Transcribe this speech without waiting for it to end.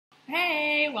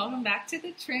Hey, welcome back to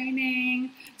the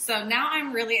training. So now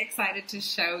I'm really excited to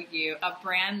show you a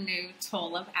brand new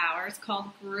tool of ours called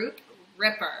Group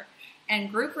Ripper. And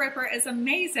Group Ripper is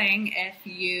amazing if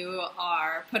you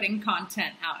are putting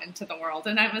content out into the world.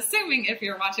 And I'm assuming if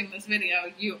you're watching this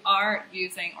video, you are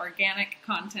using organic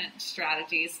content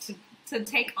strategies to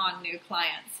take on new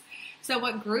clients. So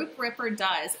what Group Ripper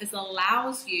does is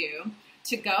allows you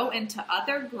to go into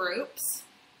other groups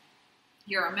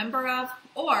you're a member of,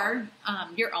 or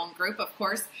your own group, of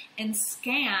course, and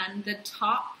scan the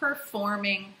top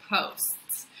performing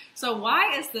posts. So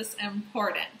why is this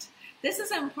important? This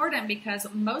is important because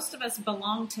most of us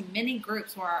belong to many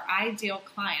groups where our ideal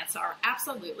clients are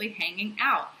absolutely hanging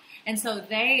out. And so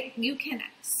you can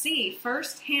see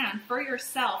firsthand for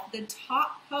yourself the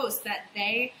top posts that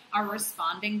they are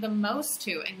responding the most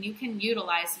to, and you can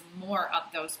utilize more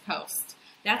of those posts.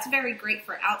 That's very great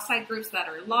for outside groups that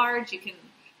are large. You can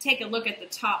take a look at the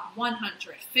top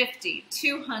 150,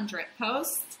 200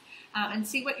 posts and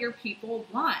see what your people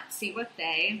want, see what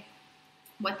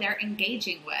they're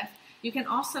engaging with. You can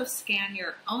also scan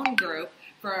your own group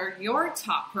for your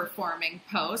top performing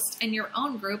post in your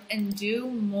own group and do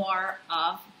more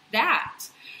of that.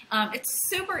 It's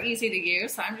super easy to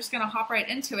use, so I'm just going to hop right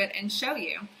into it and show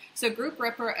you. So Group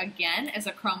Ripper, again, is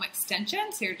a Chrome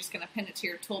extension, so you're just going to pin it to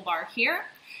your toolbar here.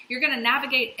 You're going to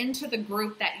navigate into the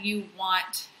group that you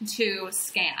want to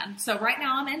scan. So right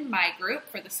now I'm in my group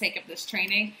for the sake of this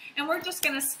training, and we're just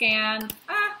going to scan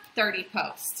 30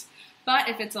 posts. But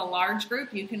if it's a large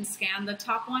group, you can scan the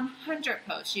top 100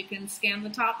 posts. You can scan the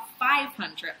top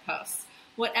 500 posts,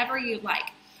 whatever you like.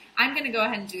 I'm going to go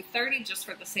ahead and do 30 just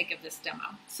for the sake of this demo.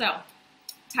 So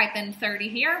type in 30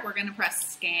 here. We're going to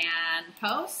press Scan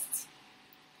Posts.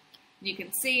 You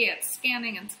can see it's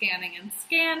scanning and scanning and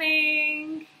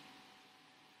scanning.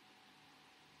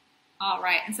 All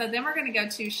right, and so then we're going to go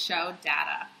to Show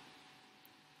Data.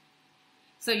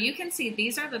 So you can see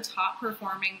these are the top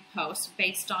performing posts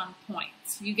based on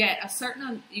points. You get a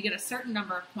certain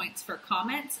number of points for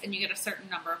comments, and you get a certain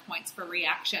number of points for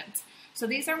reactions. So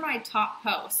these are my top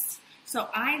posts. So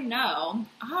I know,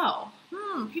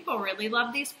 people really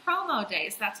love these promo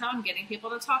days. That's how I'm getting people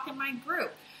to talk in my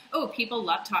group. Oh, people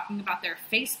love talking about their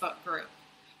Facebook group,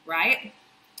 right?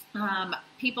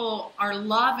 People are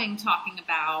loving talking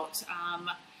about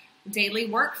daily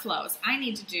workflows. I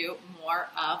need to do more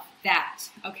of that.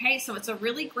 Okay, so it's a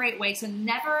really great way to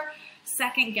never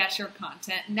second guess your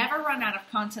content, never run out of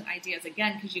content ideas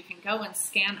again, because you can go and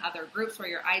scan other groups where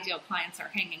your ideal clients are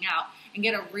hanging out and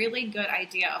get a really good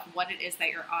idea of what it is that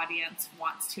your audience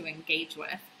wants to engage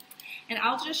with. And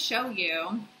I'll just show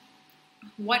you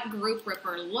what Group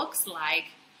Ripper looks like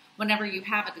whenever you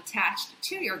have it attached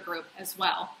to your group as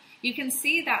well. You can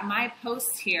see that my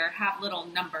posts here have little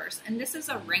numbers, and this is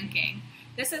a ranking.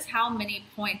 This is how many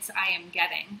points I am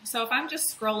getting. So if I'm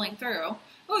just scrolling through,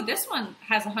 oh, this one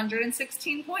has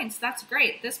 116 points. That's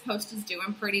great. This post is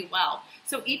doing pretty well.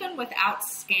 So even without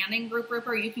scanning Group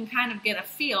Ripper, you can kind of get a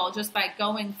feel just by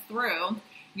going through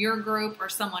your group or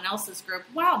someone else's group.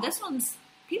 Wow,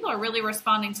 people are really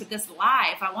responding to this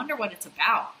live. I wonder what it's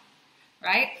about,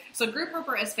 right? So Group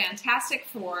Ripper is fantastic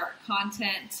for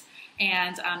content,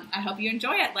 and I hope you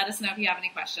enjoy it. Let us know if you have any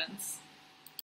questions.